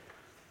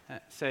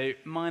So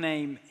my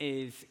name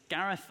is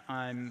Gareth.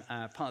 I'm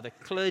part of the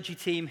clergy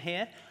team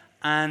here,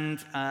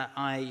 and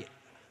I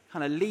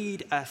kind of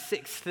lead a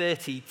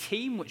 6:30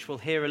 team, which we'll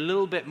hear a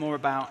little bit more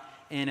about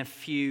in a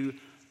few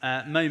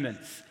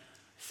moments.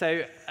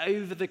 So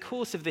over the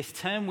course of this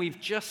term, we've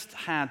just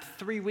had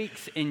 3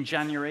 weeks in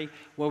January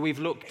where we've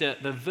looked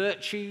at the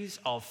virtues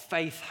of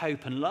faith,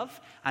 hope, and love.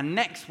 And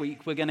next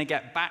week, we're going to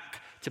get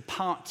back to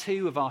part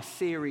 2 of our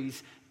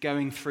series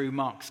going through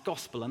Mark's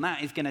Gospel. And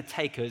that is going to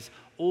take us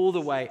all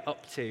the way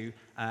up to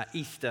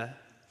Easter.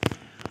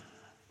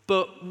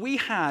 But we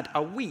had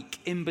a week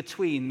in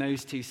between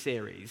those 2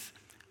 series,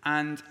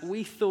 and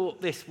we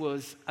thought this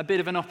was a bit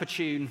of an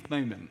opportune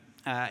moment.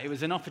 It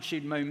was an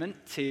opportune moment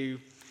to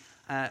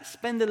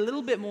spend a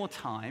little bit more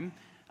time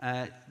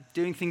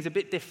doing things a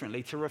bit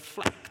differently, to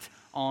reflect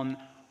on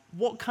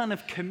what kind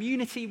of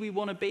community we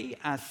want to be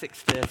as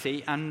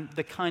 6:30 and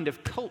the kind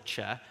of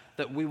culture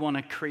that we want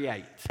to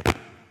create.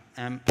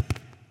 And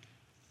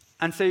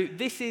so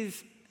this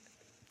is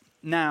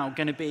now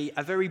going to be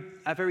a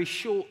very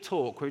short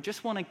talk where we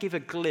just want to give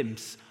a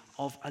glimpse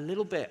of a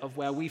little bit of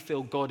where we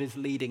feel God is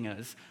leading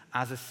us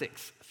as a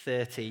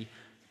 6:30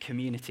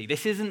 community.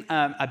 This isn't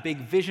a big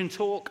vision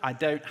talk. I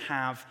don't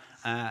have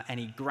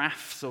any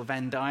graphs or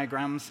Venn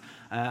diagrams.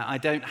 I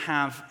don't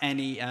have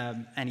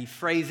any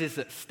phrases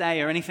that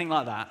stay or anything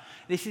like that.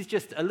 This is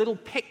just a little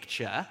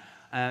picture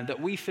that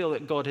we feel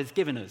that God has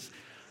given us.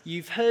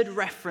 You've heard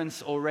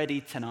reference already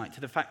tonight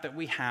to the fact that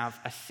we have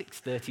a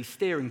 6:30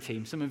 steering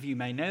team. Some of you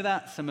may know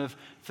that.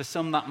 For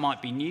some, that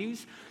might be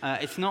news.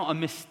 It's not a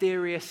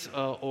mysterious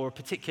or a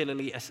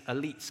particularly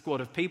elite squad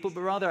of people,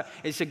 but rather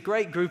it's a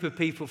great group of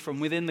people from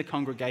within the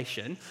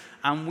congregation,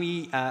 and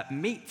we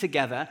meet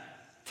together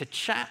to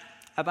chat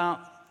about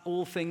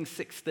all things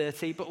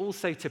 6:30, but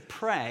also to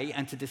pray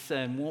and to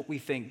discern what we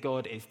think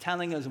God is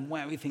telling us and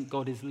where we think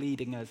God is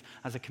leading us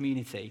as a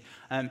community.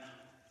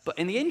 But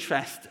in the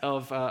interest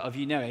of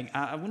you knowing,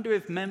 I wonder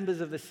if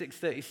members of the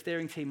 6:30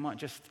 steering team might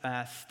just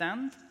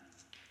stand.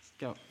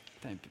 Go,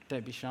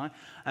 don't be shy.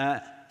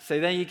 So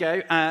there you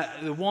go.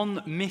 The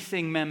one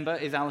missing member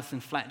is Alison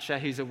Fletcher,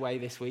 who's away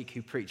this week,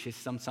 who preaches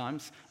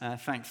sometimes.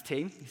 Thanks,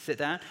 team. You sit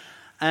down.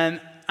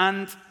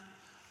 And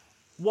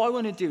what I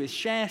want to do is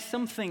share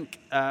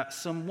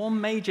one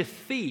major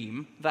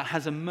theme that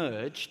has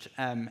emerged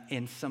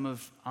in some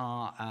of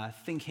our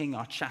thinking,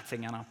 our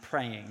chatting, and our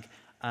praying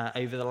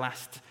over the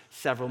last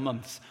several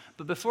months.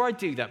 But before I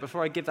do that,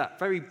 before I give that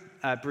very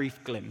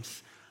brief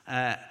glimpse,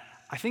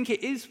 I think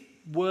it is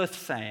worth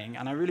saying,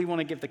 and I really want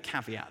to give the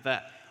caveat,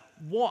 that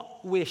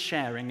what we're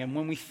sharing, and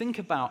when we think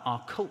about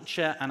our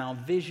culture and our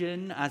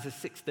vision as a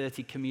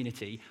 6:30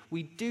 community,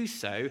 we do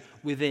so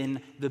within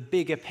the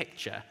bigger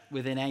picture,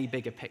 within a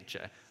bigger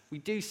picture. We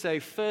do so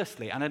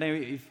firstly, and I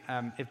know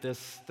if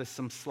there's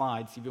some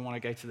slides, if you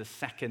want to go to the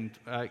second,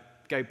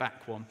 go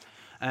back one.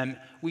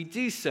 We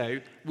do so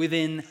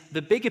within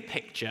the bigger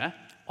picture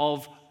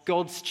of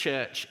God's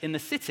church in the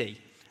city.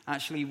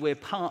 Actually, we're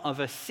part of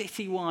a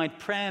citywide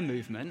prayer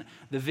movement,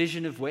 the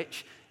vision of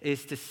which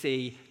is to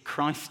see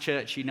Christ's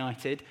church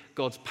united,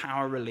 God's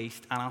power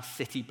released, and our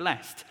city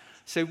blessed.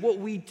 So what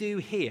we do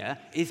here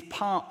is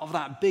part of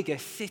that bigger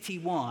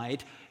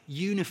citywide,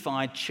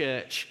 unified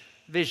church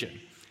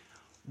vision.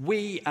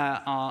 We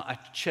are a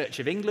Church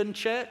of England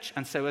church,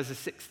 and so as a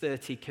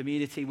 6:30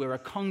 community, we're a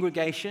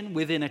congregation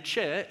within a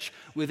church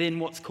within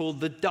what's called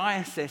the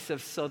Diocese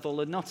of Southall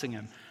and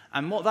Nottingham.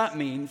 And what that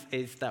means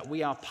is that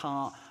we are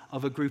part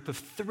of a group of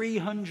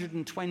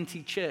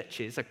 320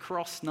 churches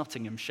across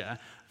Nottinghamshire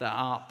that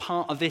are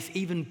part of this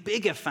even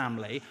bigger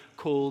family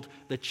called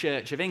the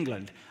Church of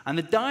England. And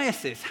the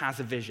diocese has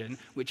a vision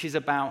which is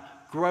about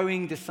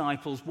growing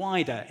disciples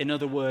wider. In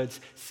other words,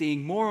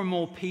 seeing more and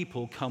more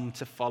people come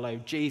to follow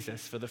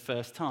Jesus for the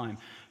first time.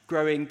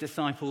 Growing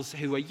disciples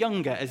who are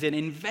younger, as in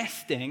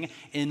investing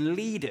in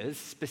leaders,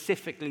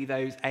 specifically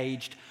those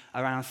aged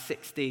around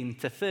 16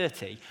 to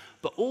 30.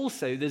 But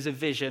also there's a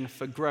vision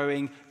for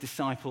growing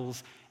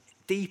disciples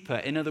deeper.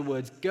 In other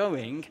words,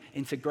 going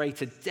into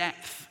greater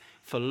depth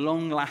for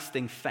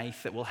long-lasting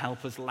faith that will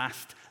help us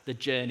last the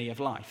journey of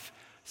life.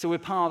 So we're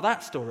part of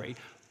that story.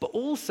 But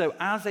also,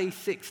 as a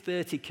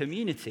 6:30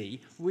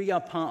 community, we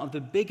are part of the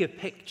bigger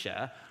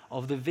picture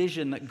of the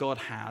vision that God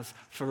has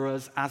for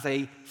us as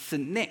a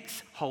St.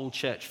 Nick's whole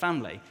church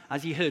family.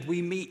 As you heard,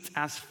 we meet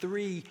as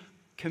three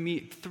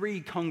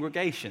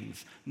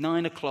congregations,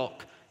 9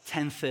 o'clock,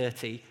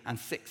 10:30, and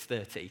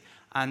 6:30.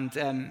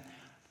 And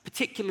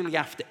particularly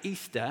after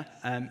Easter,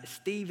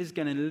 Steve is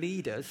going to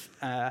lead us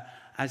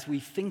as we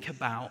think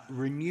about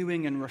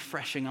renewing and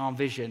refreshing our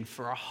vision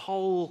for a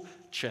whole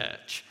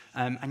church.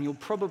 And you'll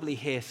probably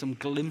hear some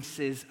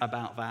glimpses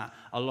about that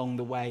along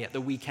the way at the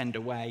weekend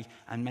away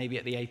and maybe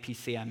at the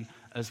APCM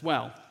as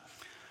well.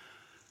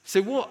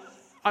 So what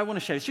I want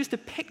to show is just a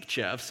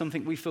picture of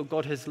something we feel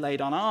God has laid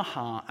on our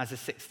heart as a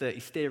 6:30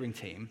 steering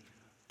team.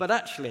 But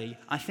actually,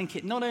 I think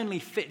it not only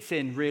fits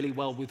in really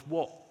well with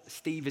what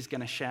Steve is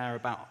going to share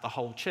about the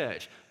whole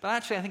church. But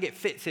actually, I think it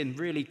fits in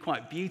really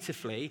quite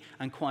beautifully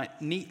and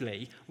quite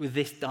neatly with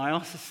this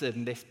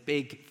diocesan, this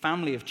big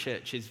family of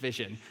churches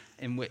vision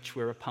in which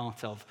we're a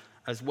part of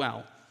as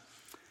well.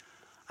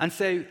 And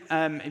so,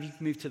 if you can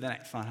move to the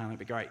next slide, Hannah, that'd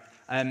be great.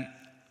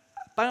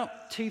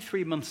 About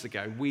 2-3 months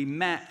ago, we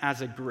met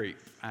as a group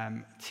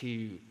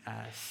to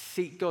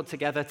seek God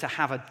together, to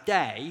have a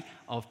day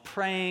of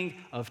praying,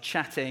 of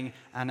chatting,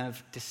 and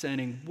of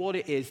discerning what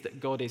it is that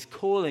God is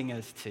calling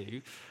us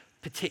to,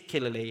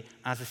 particularly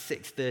as a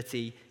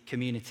 6:30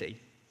 community.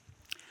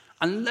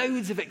 And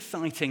loads of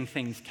exciting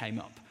things came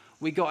up.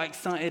 We got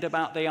excited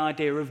about the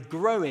idea of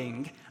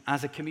growing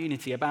as a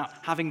community, about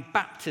having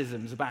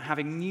baptisms, about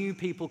having new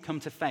people come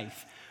to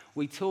faith.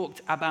 We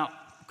talked about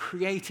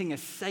creating a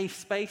safe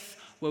space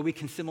where we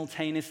can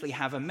simultaneously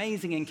have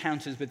amazing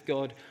encounters with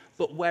God,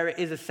 but where it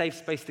is a safe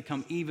space to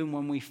come even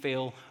when we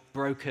feel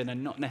broken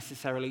and not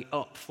necessarily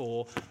up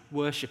for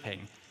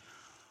worshipping.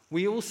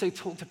 We also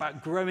talked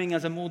about growing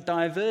as a more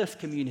diverse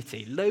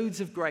community. Loads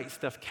of great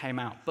stuff came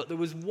out, but there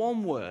was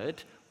one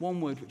word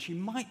which you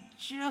might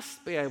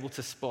just be able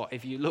to spot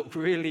if you look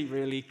really,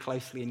 really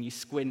closely and you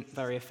squint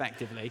very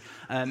effectively,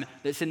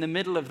 that's in the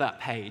middle of that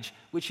page,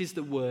 which is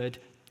the word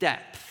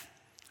depth.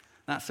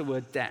 That's the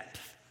word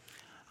depth.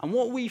 And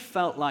what we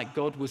felt like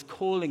God was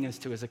calling us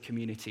to as a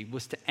community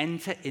was to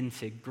enter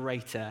into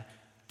greater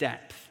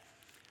depth.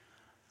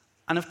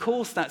 And of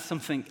course, that's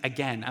something,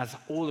 again, as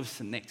all of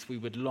St. Nick's, we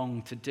would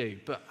long to do.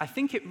 But I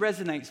think it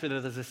resonates with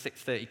us as a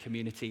 6:30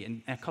 community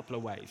in a couple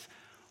of ways.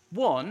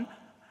 One,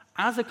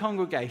 as a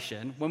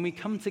congregation, when we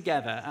come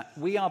together,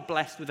 we are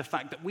blessed with the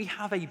fact that we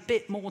have a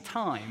bit more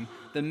time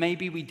than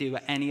maybe we do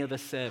at any other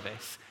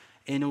service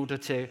in order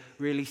to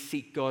really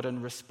seek God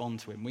and respond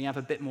to him. We have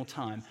a bit more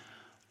time.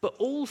 But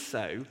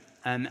also,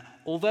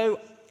 although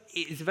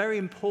it is very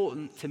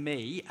important to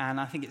me, and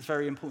I think it's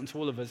very important to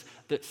all of us,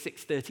 that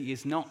 6:30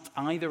 is not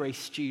either a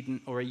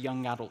student or a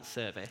young adult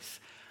service,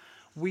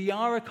 we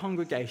are a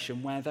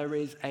congregation where there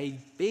is a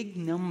big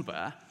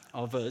number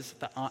of us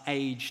that are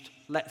aged,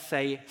 let's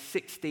say,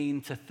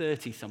 16 to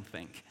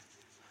 30-something.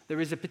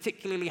 There is a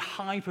particularly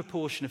high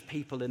proportion of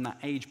people in that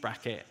age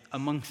bracket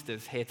amongst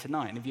us here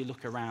tonight, and if you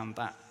look around,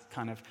 that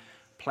kind of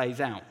plays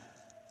out.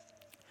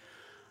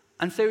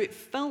 And so it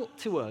felt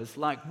to us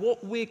like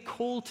what we're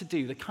called to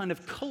do, the kind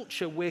of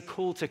culture we're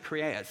called to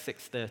create at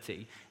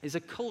 6:30, is a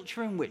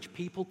culture in which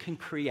people can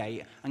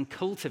create and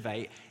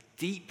cultivate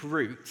deep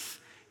roots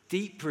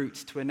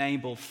to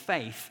enable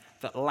faith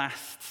that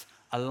lasts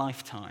a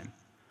lifetime.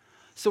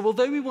 So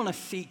although we want to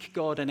seek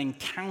God and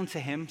encounter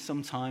him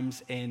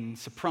sometimes in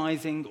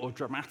surprising or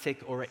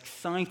dramatic or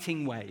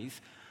exciting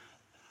ways,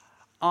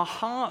 our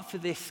heart for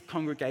this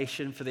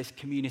congregation, for this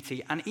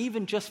community, and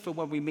even just for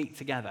when we meet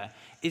together,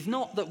 is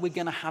not that we're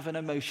going to have an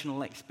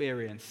emotional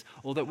experience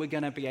or that we're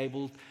going to be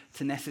able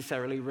to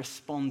necessarily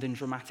respond in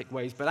dramatic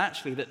ways, but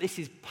actually that this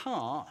is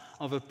part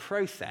of a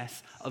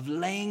process of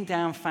laying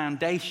down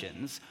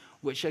foundations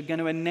which are going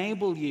to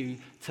enable you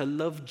to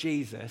love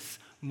Jesus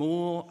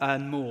more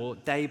and more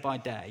day by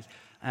day,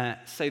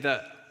 so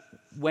that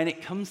when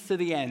it comes to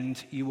the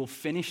end, you will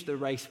finish the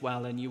race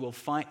well and you will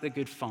fight the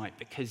good fight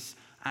because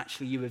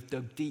actually you have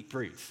dug deep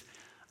roots.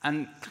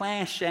 And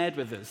Claire shared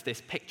with us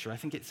this picture. I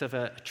think it's of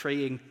a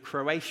tree in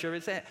Croatia,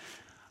 is it?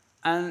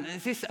 And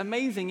it's this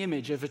amazing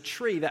image of a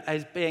tree that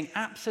is being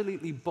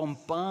absolutely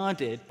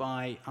bombarded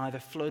by either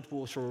flood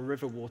water or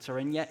river water,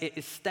 and yet it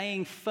is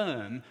staying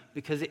firm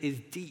because it is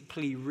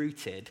deeply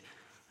rooted.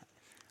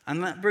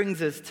 And that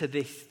brings us to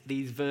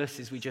these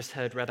verses we just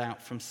heard read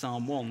out from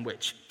Psalm 1,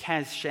 which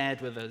Kez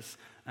shared with us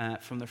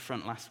from the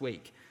front last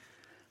week.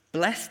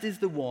 Blessed is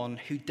the one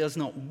who does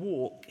not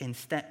walk in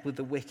step with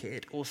the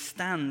wicked, or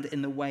stand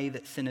in the way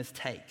that sinners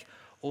take,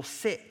 or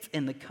sit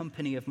in the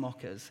company of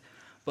mockers,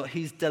 but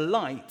whose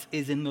delight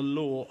is in the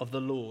law of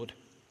the Lord,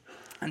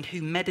 and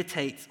who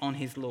meditates on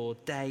his law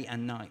day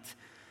and night.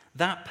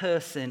 That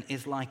person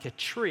is like a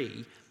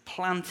tree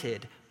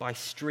planted by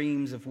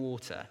streams of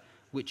water,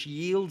 which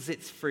yields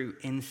its fruit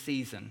in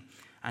season,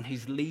 and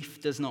whose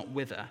leaf does not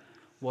wither.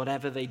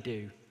 Whatever they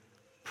do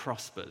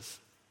prospers.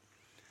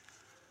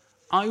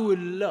 I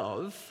would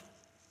love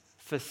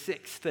for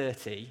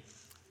 6:30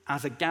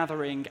 as a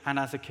gathering and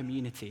as a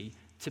community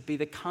to be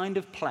the kind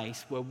of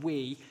place where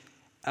we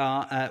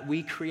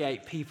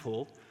create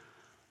people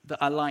that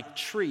are like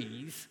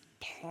trees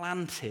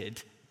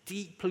planted,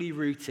 deeply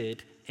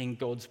rooted in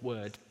God's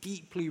word,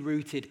 deeply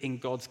rooted in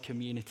God's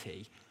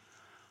community,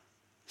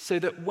 so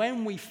that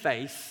when we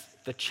face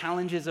the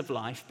challenges of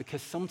life,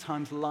 because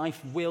sometimes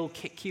life will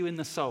kick you in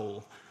the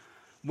soul,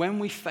 when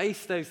we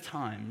face those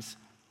times,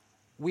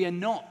 we are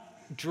not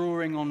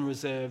drawing on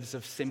reserves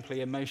of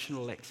simply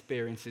emotional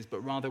experiences, but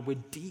rather we're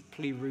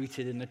deeply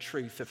rooted in the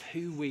truth of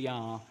who we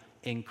are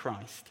in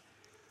Christ.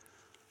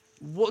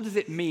 What does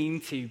it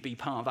mean to be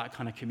part of that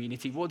kind of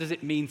community? What does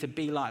it mean to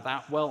be like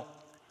that? Well,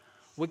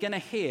 we're going to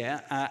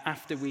hear,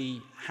 after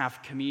we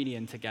have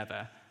communion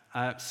together,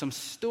 some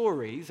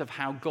stories of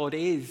how God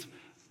is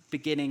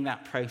beginning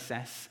that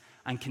process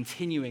and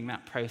continuing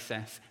that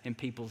process in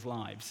people's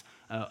lives,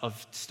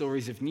 of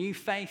stories of new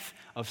faith,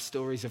 of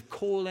stories of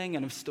calling,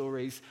 and of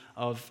stories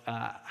of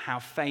how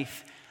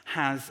faith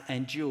has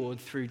endured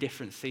through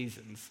different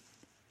seasons.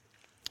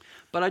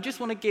 But I just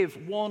want to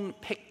give one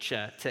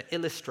picture to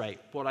illustrate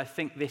what I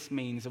think this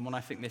means and what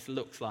I think this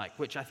looks like,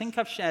 which I think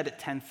I've shared at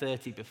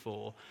 10:30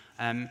 before,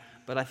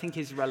 but I think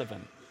is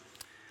relevant.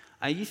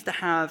 I used to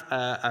have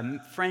a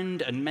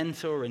friend and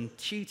mentor and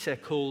tutor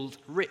called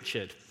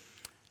Richard.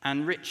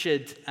 And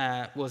Richard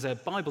was a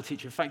Bible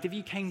teacher. In fact, if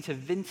you came to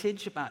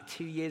Vintage about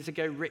 2 years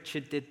ago,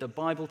 Richard did the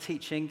Bible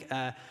teaching.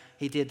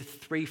 He did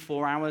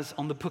 3-4 hours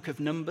on the book of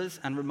Numbers,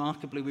 and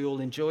remarkably, we all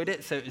enjoyed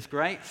it, so it was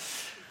great.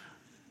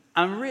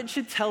 And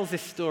Richard tells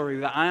this story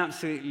that I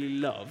absolutely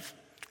love,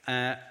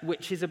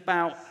 which is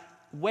about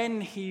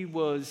when he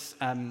was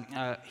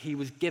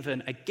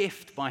given a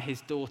gift by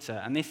his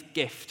daughter, and this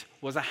gift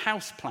was a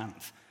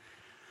houseplant.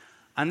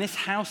 And this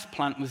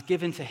houseplant was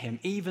given to him,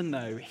 even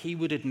though he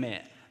would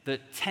admit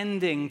that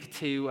tending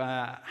to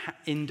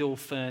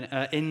indoor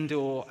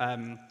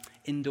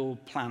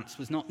plants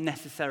was not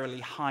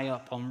necessarily high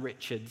up on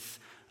Richard's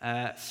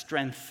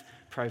strength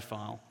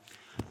profile.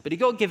 But he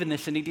got given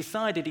this, and he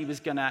decided he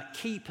was going to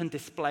keep and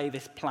display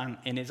this plant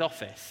in his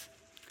office.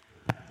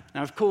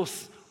 Now, of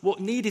course, what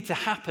needed to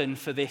happen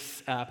for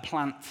this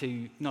plant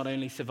to not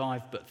only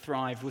survive but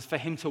thrive was for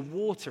him to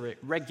water it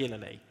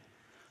regularly.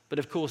 But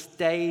of course,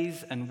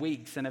 days and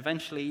weeks and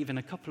eventually even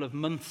a couple of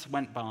months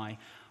went by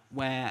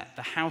where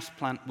the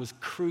houseplant was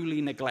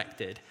cruelly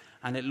neglected,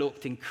 and it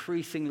looked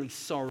increasingly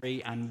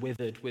sorry and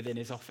withered within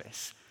his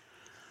office.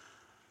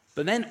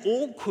 But then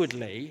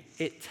awkwardly,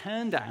 it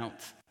turned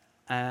out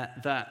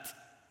that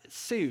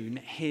soon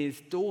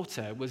his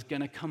daughter was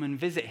going to come and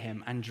visit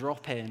him and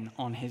drop in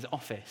on his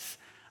office.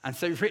 And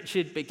so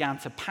Richard began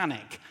to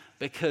panic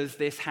because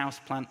this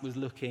houseplant was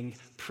looking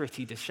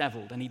pretty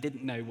disheveled and he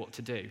didn't know what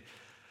to do.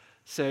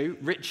 So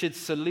Richard's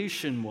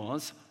solution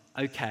was,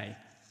 okay,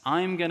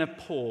 I'm going to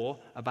pour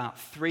about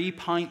 3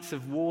 pints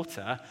of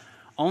water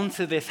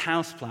onto this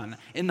houseplant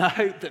in the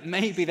hope that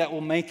maybe that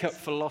will make up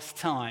for lost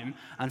time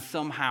and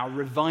somehow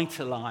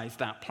revitalize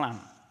that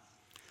plant.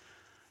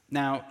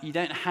 Now, you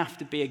don't have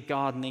to be a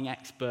gardening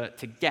expert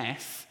to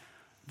guess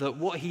that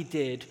what he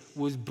did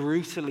was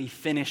brutally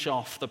finish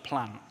off the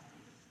plant.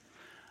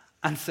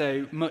 And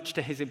so, much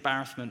to his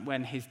embarrassment,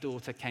 when his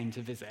daughter came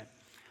to visit.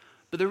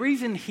 But the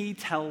reason he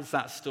tells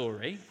that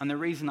story, and the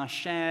reason I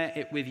share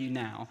it with you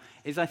now,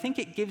 is I think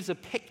it gives a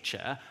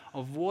picture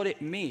of what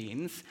it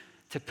means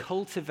to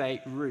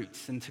cultivate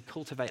roots and to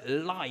cultivate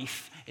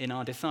life in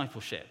our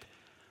discipleship.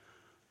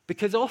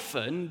 Because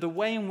often, the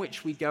way in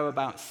which we go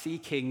about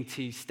seeking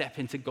to step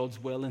into God's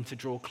will and to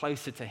draw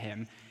closer to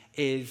Him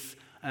is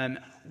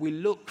we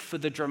look for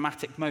the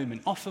dramatic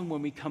moment. Often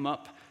when we come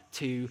up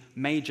to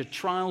major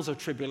trials or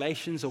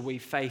tribulations, or we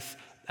face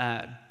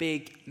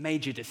big,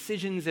 major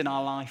decisions in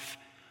our life,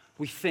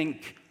 we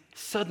think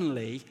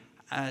suddenly,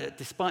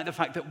 despite the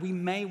fact that we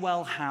may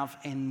well have,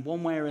 in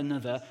one way or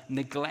another,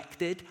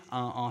 neglected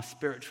our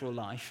spiritual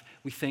life,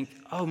 we think,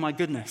 oh my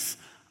goodness,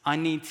 I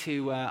need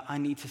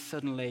to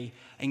suddenly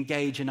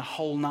engage in a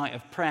whole night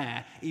of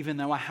prayer, even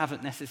though I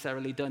haven't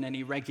necessarily done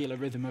any regular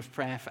rhythm of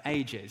prayer for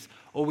ages.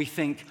 Or we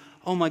think,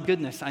 oh my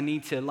goodness, I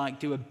need to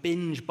do a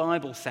binge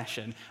Bible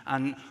session,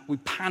 and we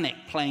panic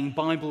playing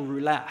Bible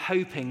roulette,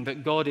 hoping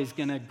that God is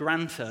going to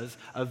grant us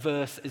a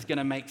verse is going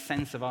to make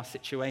sense of our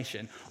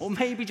situation. Or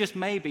maybe, just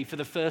maybe, for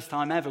the first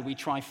time ever, we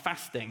try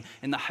fasting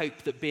in the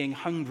hope that being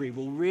hungry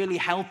will really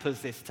help us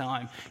this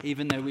time,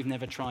 even though we've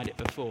never tried it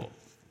before.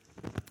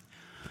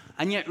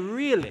 And yet,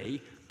 really,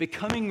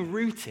 becoming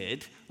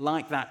rooted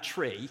like that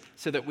tree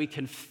so that we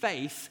can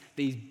face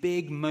these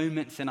big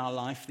moments in our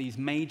life, these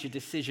major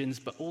decisions,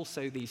 but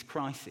also these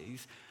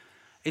crises,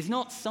 is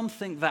not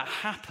something that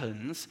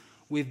happens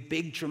with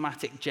big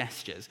dramatic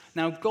gestures.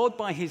 Now, God,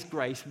 by His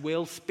grace,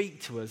 will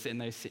speak to us in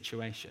those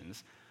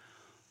situations.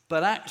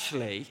 But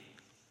actually,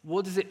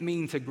 what does it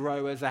mean to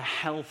grow as a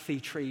healthy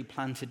tree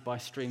planted by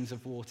streams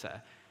of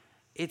water?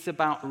 It's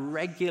about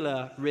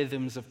regular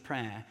rhythms of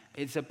prayer.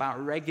 It's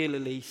about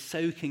regularly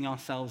soaking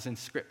ourselves in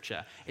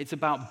Scripture. It's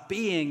about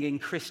being in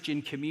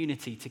Christian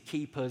community to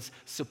keep us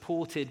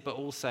supported but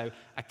also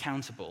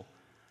accountable.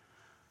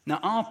 Now,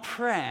 our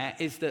prayer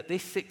is that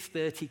this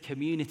 630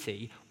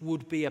 community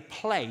would be a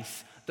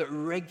place that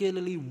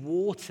regularly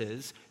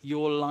waters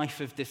your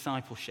life of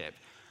discipleship.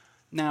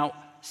 Now,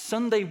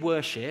 Sunday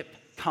worship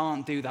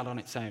can't do that on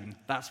its own.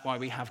 That's why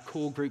we have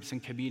core groups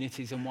and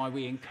communities, and why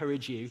we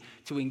encourage you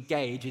to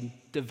engage in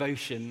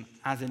devotion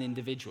as an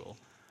individual.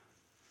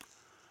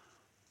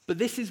 But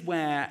this is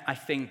where I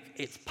think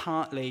it's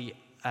partly,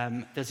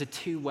 there's a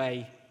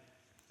two-way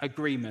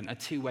agreement, a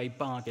two-way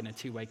bargain, a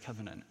two-way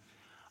covenant.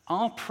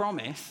 Our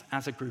promise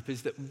as a group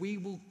is that we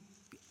will,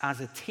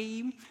 as a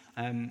team,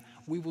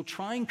 we will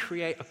try and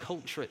create a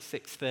culture at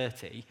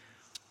 630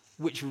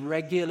 which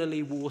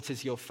regularly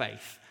waters your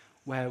faith,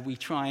 where we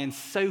try and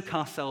soak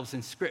ourselves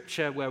in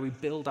Scripture, where we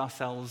build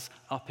ourselves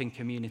up in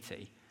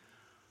community.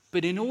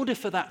 But in order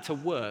for that to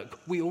work,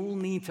 we all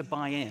need to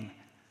buy in.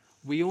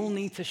 We all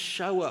need to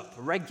show up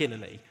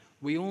regularly.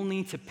 We all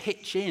need to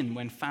pitch in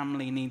when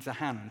family needs a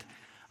hand.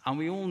 And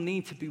we all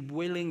need to be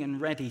willing and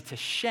ready to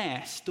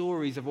share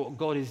stories of what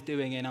God is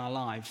doing in our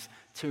lives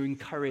to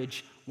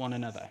encourage one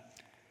another.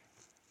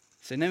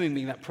 So knowing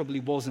me, that probably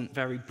wasn't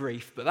very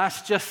brief, but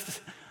that's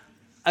just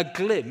a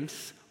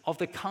glimpse of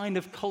the kind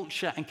of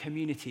culture and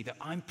community that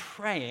I'm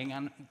praying,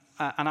 and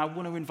I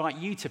want to invite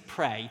you to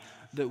pray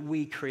that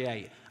we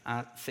create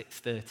at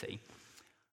 6:30.